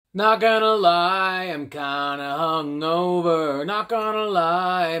Not gonna lie, I'm kinda hungover. Not gonna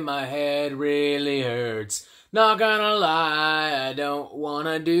lie, my head really hurts. Not gonna lie, I don't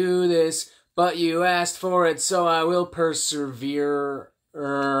wanna do this, but you asked for it, so I will persevere.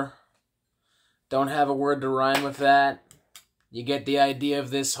 Don't have a word to rhyme with that. You get the idea of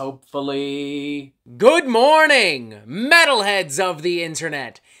this, hopefully. Good morning, metalheads of the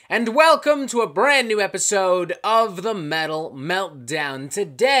internet, and welcome to a brand new episode of the Metal Meltdown.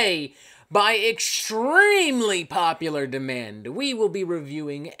 Today, by extremely popular demand, we will be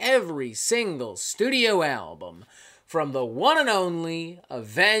reviewing every single studio album from the one and only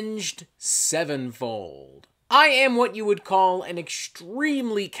Avenged Sevenfold. I am what you would call an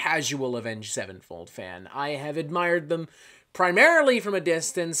extremely casual Avenged Sevenfold fan. I have admired them primarily from a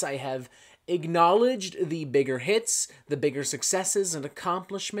distance. I have acknowledged the bigger hits, the bigger successes and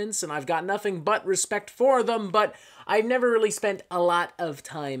accomplishments, and I've got nothing but respect for them, but I've never really spent a lot of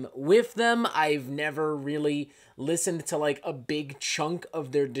time with them. I've never really listened to like a big chunk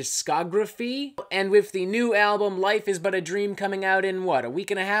of their discography. And with the new album Life Is But a Dream coming out in what, a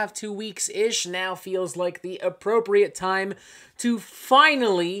week and a half, 2 weeks-ish, now feels like the appropriate time to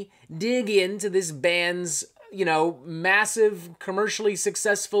finally dig into this band's massive, commercially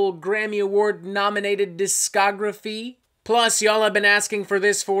successful, Grammy Award-nominated discography. Plus, y'all have been asking for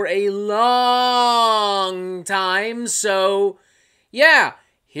this for a long time, so yeah,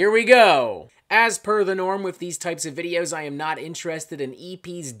 here we go. As per the norm with these types of videos, I am not interested in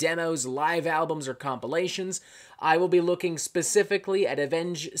EPs, demos, live albums, or compilations. I will be looking specifically at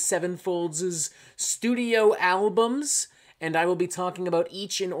Avenged Sevenfold's studio albums, and I will be talking about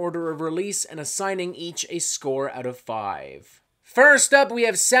each in order of release and assigning each a score out of 5. First up, we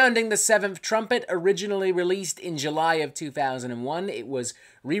have Sounding the Seventh Trumpet, originally released in July of 2001. It was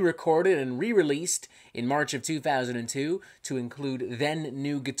re-recorded and re-released in March of 2002 to include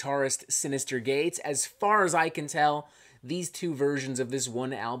then-new guitarist Sinister Gates. As far as I can tell, these two versions of this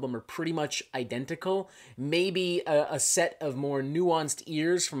one album are pretty much identical. Maybe a set of more nuanced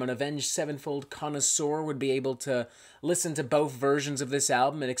ears from an Avenged Sevenfold connoisseur would be able to listen to both versions of this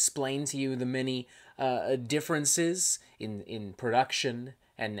album and explain to you the many differences in production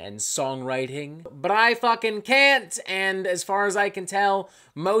and songwriting. But I fucking can't, and as far as I can tell,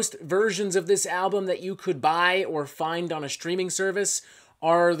 most versions of this album that you could buy or find on a streaming service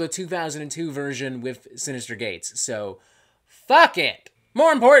are the 2002 version with Sinister Gates, so fuck it!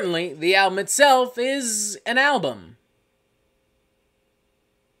 More importantly, the album itself is an album.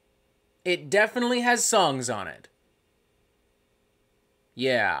 It definitely has songs on it.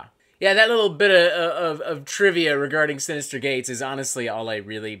 Yeah, that little bit of trivia regarding Sinister Gates is honestly all I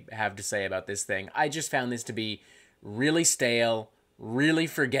really have to say about this thing. I just found this to be really stale, really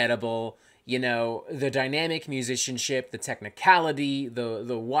forgettable. You know, the dynamic musicianship, the technicality,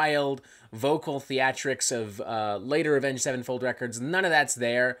 the wild vocal theatrics of later Avenged Sevenfold records, none of that's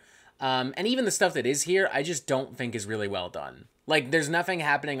there. And even the stuff that is here, I just don't think is really well done. Like, there's nothing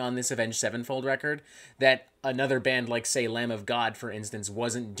happening on this Avenged Sevenfold record that another band like, say, Lamb of God, for instance,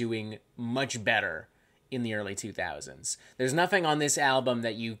 wasn't doing much better in the early 2000s. There's nothing on this album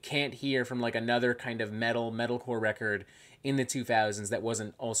that you can't hear from, like, another kind of metalcore record in the 2000s that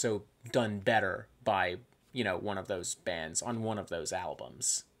wasn't also done better by, one of those bands on one of those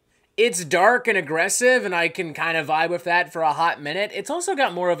albums. It's dark and aggressive, and I can kind of vibe with that for a hot minute. It's also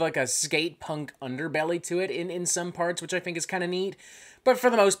got more of like a skate punk underbelly to it in some parts, which I think is kind of neat. But for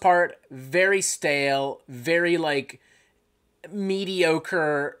the most part, very stale, very like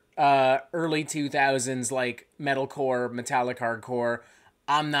mediocre early 2000s like metalcore, metallic hardcore.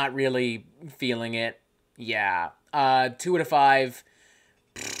 I'm not really feeling it. Yeah. 2 out of 5.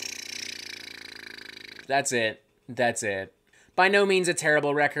 That's it. By no means a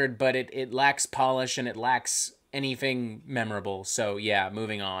terrible record, but it lacks polish and it lacks anything memorable. So yeah,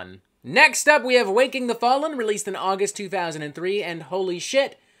 moving on. Next up, we have Waking the Fallen, released in August 2003, and holy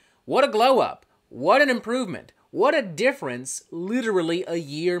shit, what a glow up. What an improvement. What a difference literally a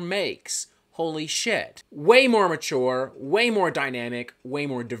year makes. Holy shit. Way more mature, way more dynamic, way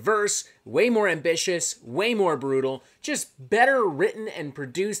more diverse, way more ambitious, way more brutal, just better written and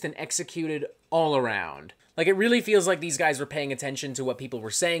produced and executed all around. Like, it really feels like these guys were paying attention to what people were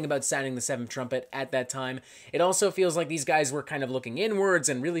saying about Sounding the Seventh Trumpet at that time. It also feels like these guys were kind of looking inwards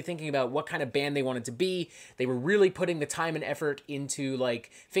and really thinking about what kind of band they wanted to be. They were really putting the time and effort into,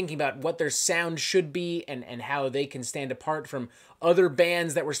 like, thinking about what their sound should be and how they can stand apart from other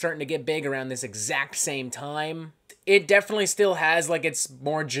bands that were starting to get big around this exact same time. It definitely still has, like, its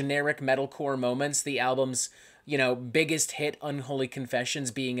more generic metalcore moments. The album's you know, biggest hit, Unholy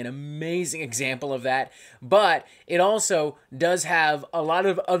Confessions, being an amazing example of that. But it also does have a lot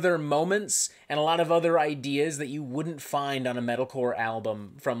of other moments and a lot of other ideas that you wouldn't find on a metalcore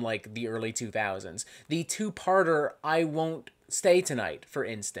album from, like, the early 2000s. The two-parter I Won't Stay Tonight, for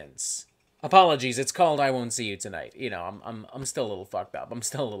instance. Apologies, it's called I Won't See You Tonight. You know, I'm still a little fucked up. I'm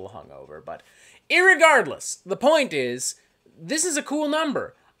still a little hungover, but irregardless, the point is, this is a cool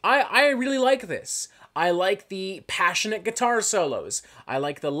number. I really like this. I like the passionate guitar solos. I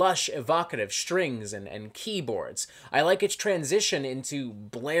like the lush, evocative strings and keyboards. I like its transition into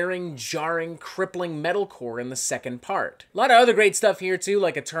blaring, jarring, crippling metalcore in the second part. A lot of other great stuff here too,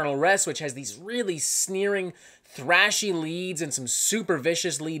 like Eternal Rest, which has these really sneering, thrashy leads and some super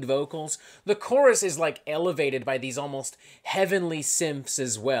vicious lead vocals. The chorus is like elevated by these almost heavenly synths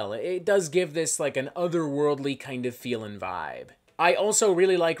as well. It does give this like an otherworldly kind of feel and vibe. I also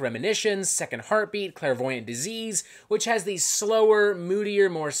really like Reminiscence, Second Heartbeat, Clairvoyant Disease, which has these slower, moodier,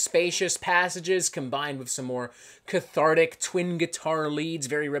 more spacious passages combined with some more cathartic twin guitar leads,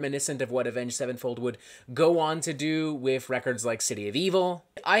 very reminiscent of what Avenged Sevenfold would go on to do with records like City of Evil.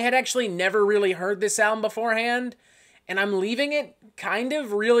 I had actually never really heard this album beforehand, and I'm leaving it kind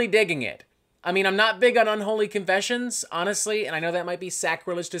of really digging it. I mean, I'm not big on Unholy Confessions, honestly, and I know that might be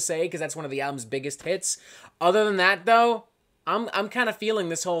sacrilege to say because that's one of the album's biggest hits. Other than that, though, I'm kind of feeling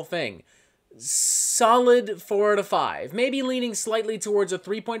this whole thing. Solid 4 out of 5. Maybe leaning slightly towards a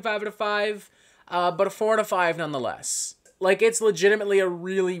 3.5 out of 5, but a 4 out of 5 nonetheless. Like, it's legitimately a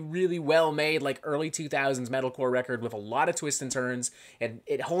really, really well-made, like, early 2000s metalcore record with a lot of twists and turns. And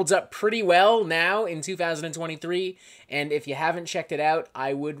it holds up pretty well now in 2023. And if you haven't checked it out,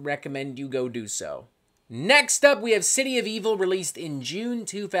 I would recommend you go do so. Next up, we have City of Evil, released in June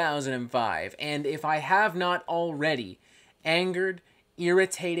 2005. And if I have not already angered,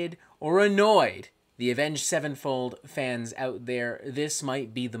 irritated, or annoyed the Avenged Sevenfold fans out there, this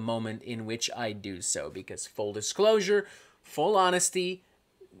might be the moment in which I do so, because full disclosure, full honesty,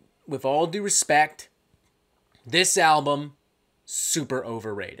 with all due respect, this album, super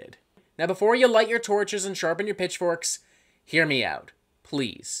overrated. Now, before you light your torches and sharpen your pitchforks, hear me out,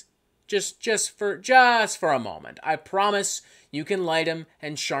 please. Just for a moment. I promise you can light them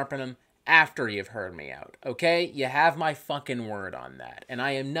and sharpen them after you've heard me out, okay? You have my fucking word on that, and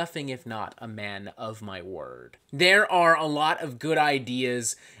I am nothing if not a man of my word. There are a lot of good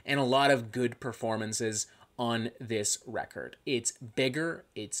ideas and a lot of good performances on this record. It's bigger,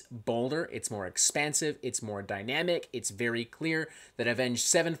 it's bolder, it's more expansive, it's more dynamic. It's very clear that Avenged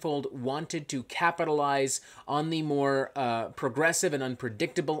Sevenfold wanted to capitalize on the more progressive and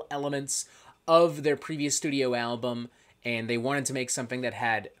unpredictable elements of their previous studio album, and they wanted to make something that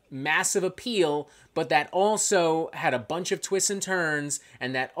had massive appeal, but that also had a bunch of twists and turns,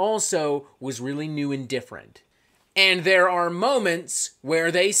 and that also was really new and different. And there are moments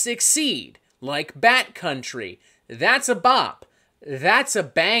where they succeed, like Bat Country. That's a bop. That's a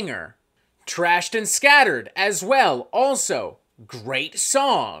banger. Trashed and Scattered as well, also great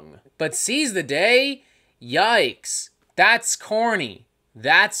song. But Seize the Day? Yikes. That's corny.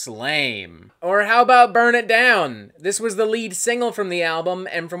 That's lame. Or how about Burn It Down? This was the lead single from the album,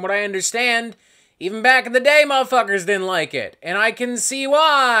 and from what I understand, even back in the day, motherfuckers didn't like it. And I can see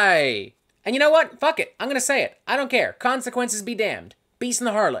why. And you know what? Fuck it. I'm gonna say it. I don't care. Consequences be damned. Beast and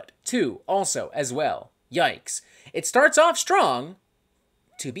the Harlot, 2, also, as well. Yikes. It starts off strong,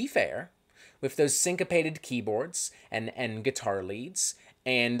 to be fair, with those syncopated keyboards and guitar leads.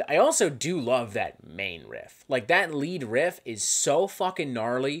 And I also do love that main riff. Like, that lead riff is so fucking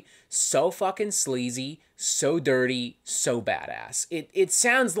gnarly, so fucking sleazy, so dirty, so badass. It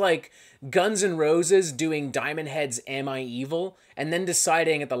sounds like Guns N' Roses doing Diamond Head's Am I Evil, and then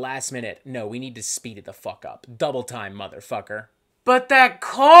deciding at the last minute, no, we need to speed it the fuck up. Double time, motherfucker. But that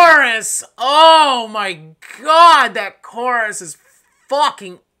chorus, oh my god, that chorus is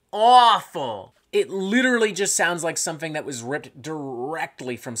fucking awful. It literally just sounds like something that was ripped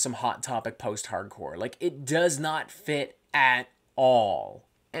directly from some Hot Topic post-hardcore. Like, it does not fit at all.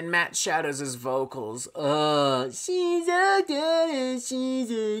 And Matt Shadows' vocals, she's a good,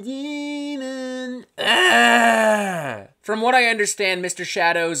 she's a demon. From what I understand, Mr.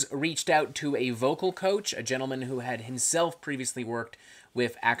 Shadows reached out to a vocal coach, a gentleman who had himself previously worked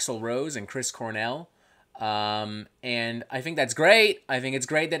with Axl Rose and Chris Cornell. And I think that's great. I think it's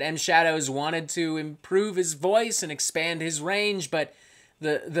great that M. Shadows wanted to improve his voice and expand his range, but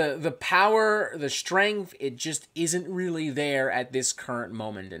the power, the strength, it just isn't really there at this current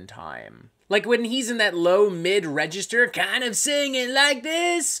moment in time. Like, when he's in that low mid register, kind of singing like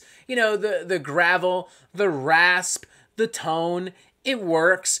this, you know, the gravel, the rasp, the tone, it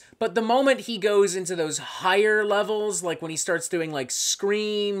works, but the moment he goes into those higher levels, like when he starts doing like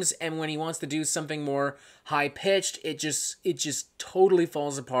screams and when he wants to do something more high-pitched, it just totally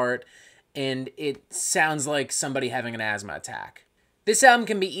falls apart and it sounds like somebody having an asthma attack. This album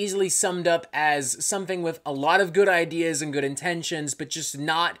can be easily summed up as something with a lot of good ideas and good intentions, but just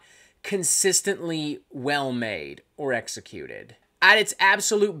not consistently well made or executed. At its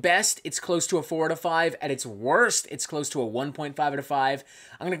absolute best, it's close to a 4 out of 5. At its worst, it's close to a 1.5 out of 5.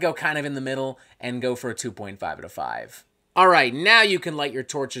 I'm going to go kind of in the middle and go for a 2.5 out of 5. Alright, now you can light your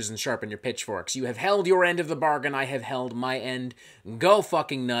torches and sharpen your pitchforks. You have held your end of the bargain, I have held my end. Go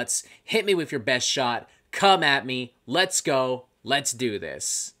fucking nuts. Hit me with your best shot. Come at me. Let's go. Let's do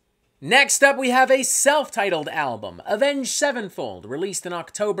this. Next up, we have a self-titled album, Avenged Sevenfold, released in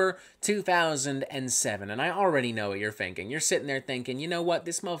October 2007. And I already know what you're thinking. You're sitting there thinking, you know what?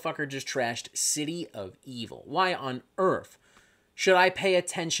 This motherfucker just trashed City of Evil. Why on earth should I pay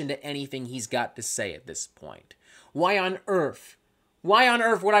attention to anything he's got to say at this point? Why on earth? Why on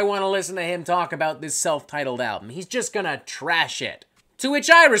earth would I want to listen to him talk about this self-titled album? He's just gonna trash it. To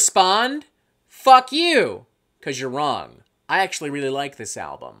which I respond, fuck you, 'cause you're wrong. I actually really like this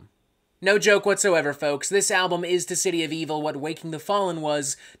album. No joke whatsoever, folks. This album is to City of Evil what Waking the Fallen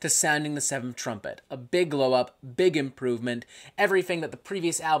was to Sounding the Seventh Trumpet. A big glow-up, big improvement, everything that the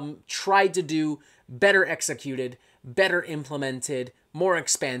previous album tried to do, better executed, better implemented, more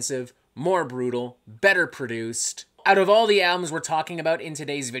expansive, more brutal, better produced. Out of all the albums we're talking about in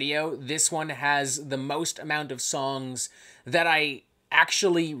today's video, this one has the most amount of songs that I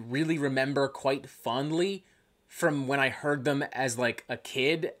actually really remember quite fondly from when I heard them as like a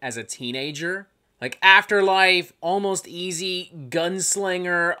kid, as a teenager. Like Afterlife, Almost Easy,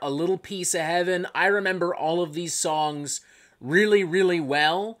 Gunslinger, A Little Piece of Heaven. I remember all of these songs really, really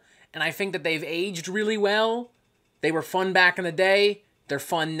well, and I think that they've aged really well. They were fun back in the day. They're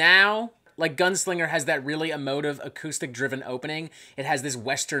fun now. Like Gunslinger has that really emotive acoustic-driven opening. It has this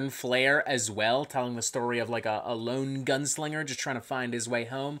Western flair as well, telling the story of like a lone gunslinger just trying to find his way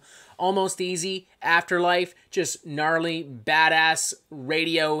home. Almost Easy, Afterlife, just gnarly, badass,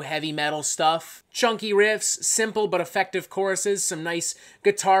 radio, heavy metal stuff. Chunky riffs, simple but effective choruses, some nice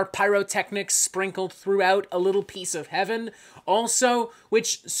guitar pyrotechnics sprinkled throughout. A Little Piece of Heaven, also,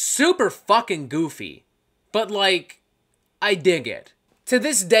 which super fucking goofy. But like, I dig it. To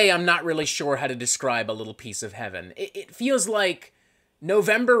this day, I'm not really sure how to describe A Little Piece of Heaven. It feels like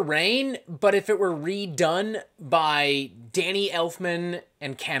November Rain, but if it were redone by Danny Elfman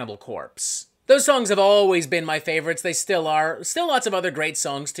and Cannibal Corpse. Those songs have always been my favorites. They still are. Still lots of other great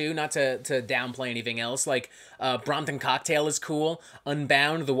songs, too, not to downplay anything else. Like, Brompton Cocktail is cool.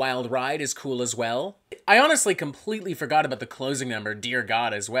 Unbound, The Wild Ride is cool as well. I honestly completely forgot about the closing number, Dear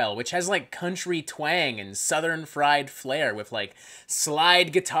God, as well, which has, like, country twang and southern fried flair with, like,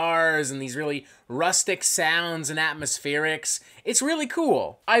 slide guitars and these really rustic sounds and atmospherics. It's really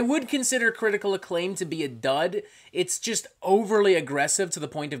cool. I would consider Critical Acclaim to be a dud. It's just overly aggressive to the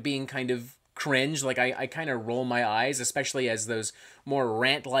point of being kind of cringe. Like, I kind of roll my eyes, especially as those more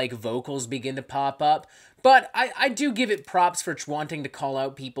rant-like vocals begin to pop up. But I do give it props for wanting to call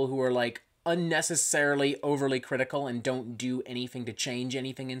out people who are, like, unnecessarily overly critical and don't do anything to change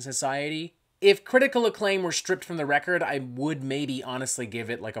anything in society. If Critical Acclaim were stripped from the record, I would maybe honestly give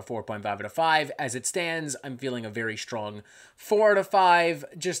it like a 4.5 out of 5. As it stands, I'm feeling a very strong 4 out of 5.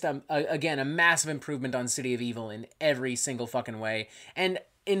 Just, again, a massive improvement on City of Evil in every single fucking way. And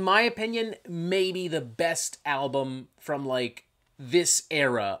in my opinion, maybe the best album from, like, this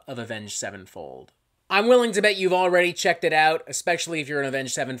era of Avenged Sevenfold. I'm willing to bet you've already checked it out, especially if you're an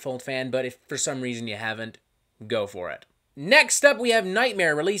Avenged Sevenfold fan, but if for some reason you haven't, go for it. Next up, we have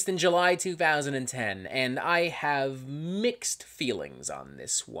Nightmare, released in July 2010, and I have mixed feelings on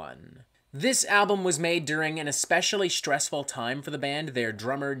this one. This album was made during an especially stressful time for the band. Their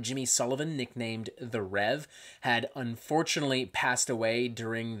drummer, Jimmy Sullivan, nicknamed The Rev, had unfortunately passed away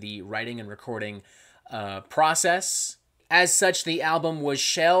during the writing and recording process. As such, the album was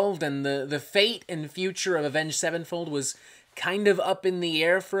shelved, and the fate and future of Avenged Sevenfold was kind of up in the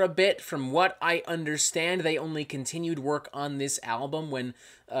air for a bit. From what I understand, they only continued work on this album when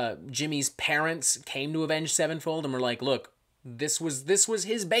Jimmy's parents came to Avenged Sevenfold and were like, look, this was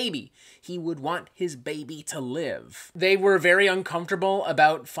his baby. He would want his baby to live. They were very uncomfortable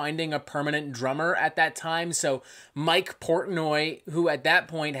about finding a permanent drummer at that time, so Mike Portnoy, who at that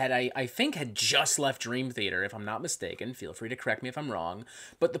point had, I think, had just left Dream Theater, if I'm not mistaken, feel free to correct me if I'm wrong,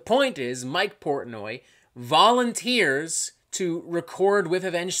 but the point is, Mike Portnoy volunteers to record with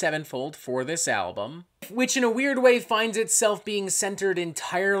Avenged Sevenfold for this album, which in a weird way finds itself being centered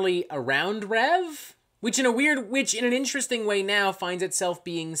entirely around Rev. which in an interesting way now finds itself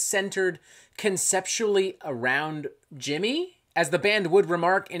being centered conceptually around Jimmy. As the band would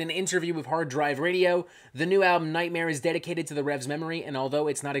remark in an interview with Hard Drive Radio, the new album Nightmare is dedicated to the Rev's memory, and although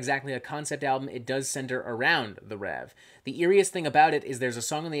it's not exactly a concept album, it does center around the Rev. The eeriest thing about it is there's a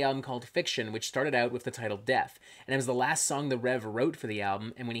song on the album called Fiction, which started out with the title Death, and it was the last song the Rev wrote for the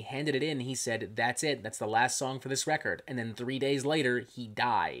album, and when he handed it in, he said, "That's it, that's the last song for this record," and then 3 days later, he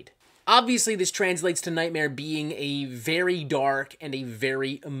died. Obviously, this translates to Nightmare being a very dark and a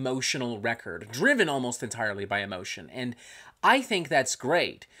very emotional record, driven almost entirely by emotion, and I think that's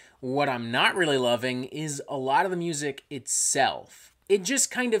great. What I'm not really loving is a lot of the music itself. It just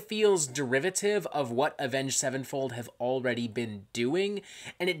kind of feels derivative of what Avenged Sevenfold have already been doing,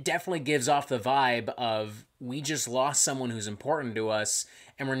 and it definitely gives off the vibe of, we just lost someone who's important to us,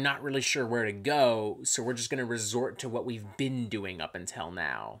 and we're not really sure where to go, so we're just going to resort to what we've been doing up until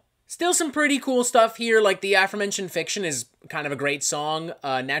now. Still some pretty cool stuff here, like the aforementioned Fiction is kind of a great song,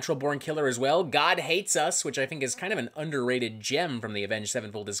 Natural Born Killer as well, God Hates Us, which I think is kind of an underrated gem from the Avenged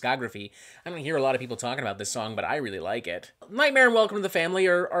Sevenfold discography. I don't hear a lot of people talking about this song, but I really like it. Nightmare and Welcome to the Family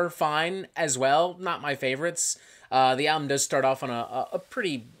are fine as well, not my favorites. The album does start off on a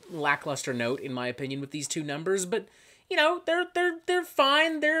pretty lackluster note, in my opinion, with these two numbers, but you know, they're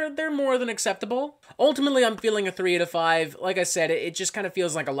fine. They're more than acceptable. Ultimately, I'm feeling a 3 out of 5. Like I said, it just kind of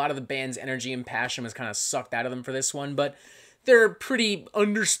feels like a lot of the band's energy and passion was kind of sucked out of them for this one, but there are pretty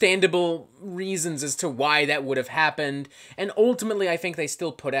understandable reasons as to why that would have happened, and ultimately, I think they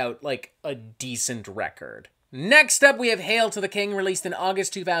still put out, like, a decent record. Next up, we have Hail to the King, released in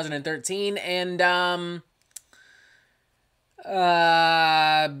August 2013, and,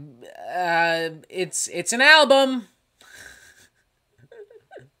 it's an album.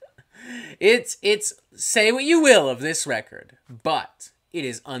 It's say what you will of this record, but it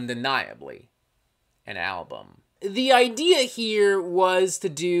is undeniably an album. The idea here was to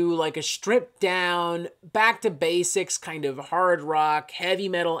do like a stripped down, back to basics kind of hard rock, heavy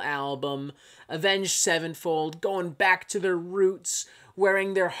metal album, Avenged Sevenfold, going back to their roots,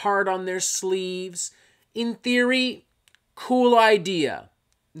 wearing their heart on their sleeves. In theory, cool idea.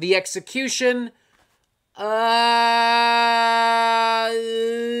 The execution,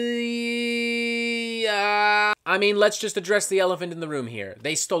 I mean, let's just address the elephant in the room here.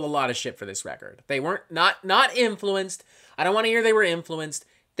 They stole a lot of shit for this record. They weren't, not influenced. I don't want to hear they were influenced.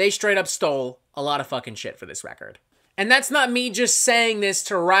 They straight up stole a lot of fucking shit for this record. And that's not me just saying this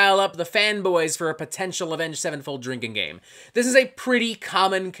to rile up the fanboys for a potential Avenged Sevenfold drinking game. This is a pretty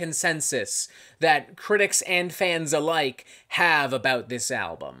common consensus that critics and fans alike have about this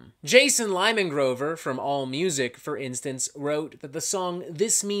album. Jason Lymangrover from AllMusic, for instance, wrote that the song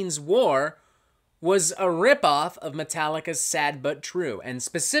This Means War was a ripoff of Metallica's Sad But True, and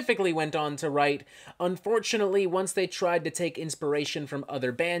specifically went on to write, unfortunately, once they tried to take inspiration from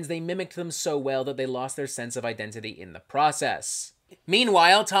other bands, they mimicked them so well that they lost their sense of identity in the process.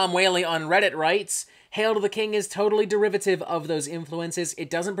 Meanwhile, Tom Whaley on Reddit writes, Hail to the King is totally derivative of those influences.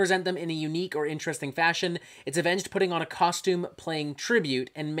 It doesn't present them in a unique or interesting fashion. It's Avenged putting on a costume, playing tribute,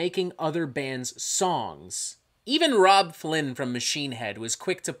 and making other bands' songs. Even Rob Flynn from Machine Head was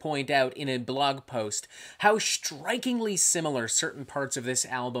quick to point out in a blog post how strikingly similar certain parts of this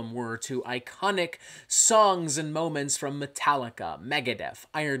album were to iconic songs and moments from Metallica, Megadeth,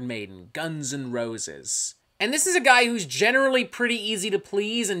 Iron Maiden, Guns N' Roses. And this is a guy who's generally pretty easy to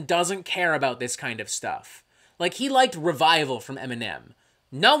please and doesn't care about this kind of stuff. Like, he liked Revival from Eminem.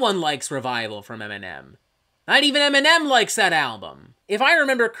 No one likes Revival from Eminem. Not even Eminem likes that album. If I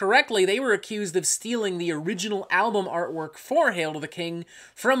remember correctly, they were accused of stealing the original album artwork for Hail to the King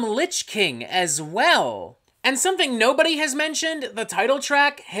from Lich King as well. And something nobody has mentioned, the title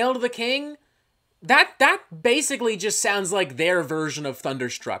track, Hail to the King, that basically just sounds like their version of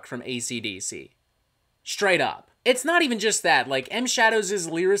Thunderstruck from AC/DC. Straight up. It's not even just that, like, M. Shadows'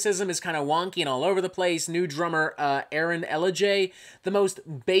 lyricism is kind of wonky and all over the place. New drummer Aaron Elijah, the most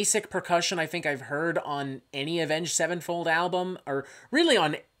basic percussion I think I've heard on any Avenged Sevenfold album, or really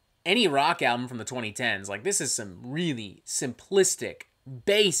on any rock album from the 2010s. Like, this is some really simplistic,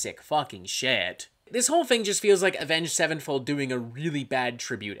 basic fucking shit. This whole thing just feels like Avenged Sevenfold doing a really bad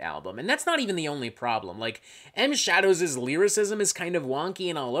tribute album, and that's not even the only problem. Like, M. Shadows' lyricism is kind of wonky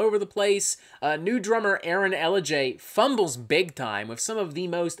and all over the place. New drummer Aaron Elijah fumbles big time with some of the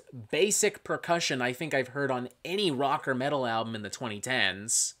most basic percussion I think I've heard on any rock or metal album in the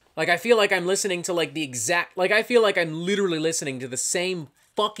 2010s. Like, I feel like I'm listening to, like, I feel like I'm literally listening to the same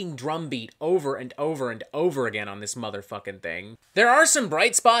fucking drum beat over and over and over again on this motherfucking thing. There are some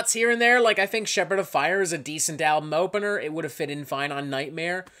bright spots here and there, like I think Shepherd of Fire is a decent album opener. It would have fit in fine on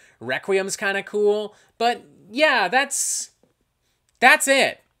Nightmare. Requiem's kind of cool, but yeah, that's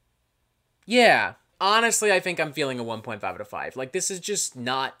it. Yeah, honestly, I think I'm feeling a 1.5 out of 5. Like, this is just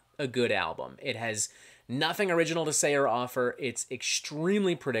not a good album. It has nothing original to say or offer. It's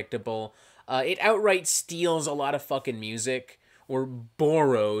extremely predictable. It outright steals a lot of fucking music, or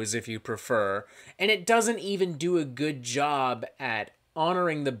borrows if you prefer, and it doesn't even do a good job at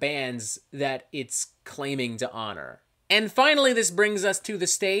honoring the bands that it's claiming to honor. And finally, this brings us to The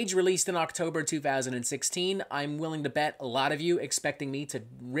Stage, released in October 2016. I'm willing to bet a lot of you expecting me to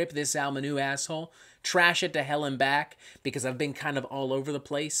rip this album a new asshole, trash it to hell and back, because I've been kind of all over the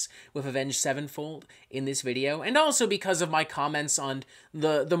place with Avenged Sevenfold in this video, and also because of my comments on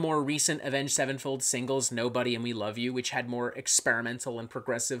the more recent Avenged Sevenfold singles, Nobody and We Love You, which had more experimental and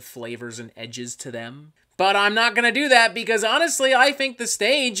progressive flavors and edges to them. But I'm not gonna do that, because honestly, I think The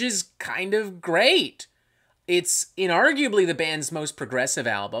Stage is kind of great. It's inarguably the band's most progressive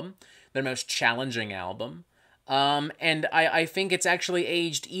album, their most challenging album, and I think it's actually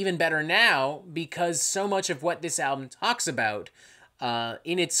aged even better now because so much of what this album talks about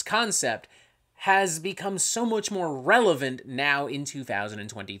in its concept has become so much more relevant now in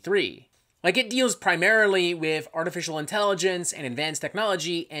 2023. Like, it deals primarily with artificial intelligence and advanced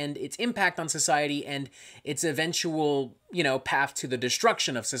technology and its impact on society and its eventual, path to the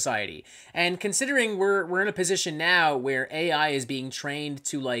destruction of society. And considering we're in a position now where AI is being trained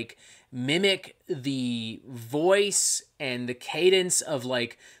to, like, mimic the voice and the cadence of,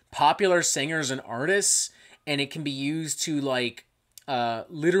 like, popular singers and artists, and it can be used to, like,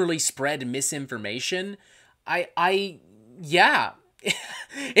 literally spread misinformation, yeah.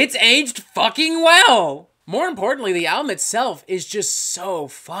 It's aged fucking well. More importantly, the album itself is just so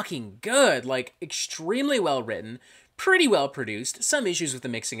fucking good. Like, extremely well written, pretty well produced, some issues with the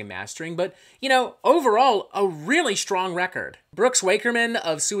mixing and mastering, but, overall, a really strong record. Brooks Wakerman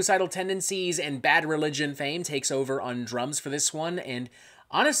of Suicidal Tendencies and Bad Religion fame takes over on drums for this one, and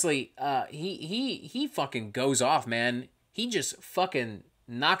honestly, he fucking goes off, man. He just fucking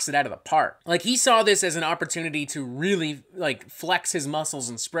knocks it out of the park. Like, he saw this as an opportunity to really, like, flex his muscles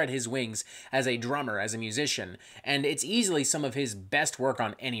and spread his wings as a drummer, as a musician, and it's easily some of his best work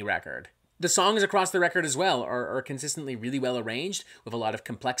on any record. The songs across the record as well are consistently really well arranged, with a lot of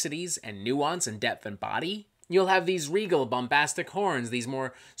complexities and nuance and depth and body. You'll have these regal, bombastic horns, these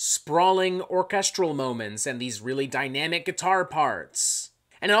more sprawling orchestral moments, and these really dynamic guitar parts.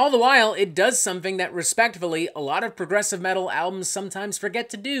 And all the while, it does something that, respectfully, a lot of progressive metal albums sometimes forget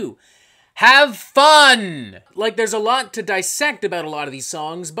to do. Have fun! Like, there's a lot to dissect about a lot of these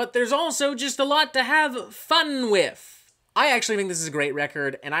songs, but there's also just a lot to have fun with. I actually think this is a great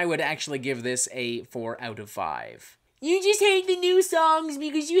record, and I would actually give this a 4 out of 5. You just hate the new songs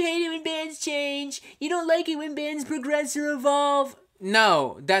because you hate it when bands change. You don't like it when bands progress or evolve.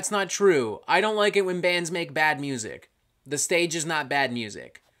 No, that's not true. I don't like it when bands make bad music. The Stage is not bad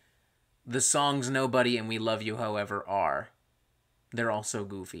music. The songs Nobody and We Love You, however, are. They're also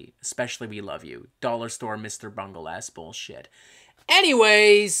goofy. Especially We Love You. Dollar store Mr. Bungle-ass bullshit.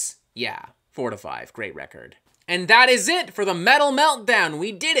 Anyways, yeah, 4 to 5. Great record. And that is it for the Metal Meltdown.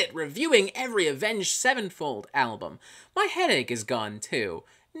 We did it, reviewing every Avenged Sevenfold album. My headache is gone, too.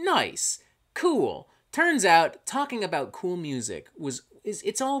 Nice. Cool. Turns out, talking about cool music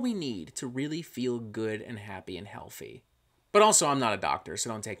it's all we need to really feel good and happy and healthy. But also, I'm not a doctor, so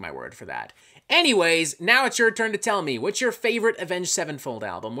don't take my word for that. Anyways, now it's your turn to tell me, what's your favorite Avenged Sevenfold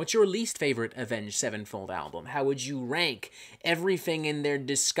album? What's your least favorite Avenged Sevenfold album? How would you rank everything in their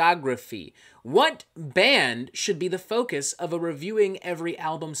discography? What band should be the focus of a reviewing every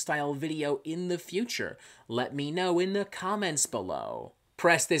album style video in the future? Let me know in the comments below.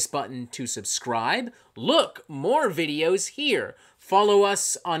 Press this button to subscribe. Look, more videos here. Follow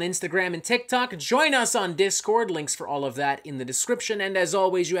us on Instagram and TikTok. Join us on Discord. Links for all of that in the description. And as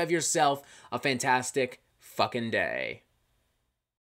always, you have yourself a fantastic fucking day.